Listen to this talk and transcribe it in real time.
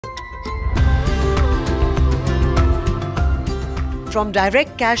From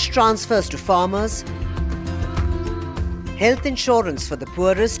direct cash transfers to farmers, health insurance for the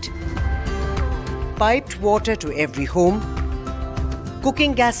poorest, piped water to every home,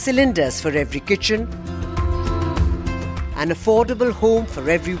 cooking gas cylinders for every kitchen, an affordable home for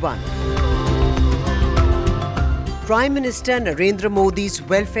everyone. Prime Minister Narendra Modi's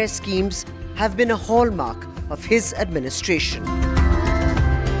welfare schemes have been a hallmark of his administration.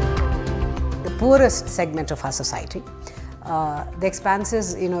 The poorest segment of our society, the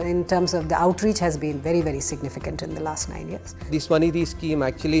expanses, in terms of the outreach has been very, very significant in the last 9 years. The Swanidhi scheme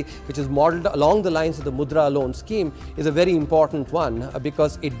actually, which is modelled along the lines of the Mudra loan scheme, is a very important one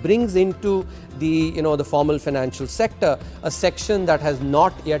because it brings into the formal financial sector a section that has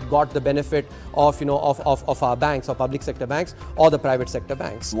not yet got the benefit of our banks, or public sector banks, or the private sector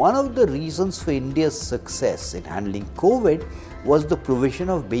banks. One of the reasons for India's success in handling COVID was the provision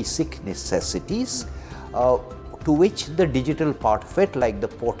of basic necessities, to which the digital part of it, like the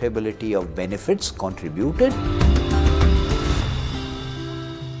portability of benefits, contributed.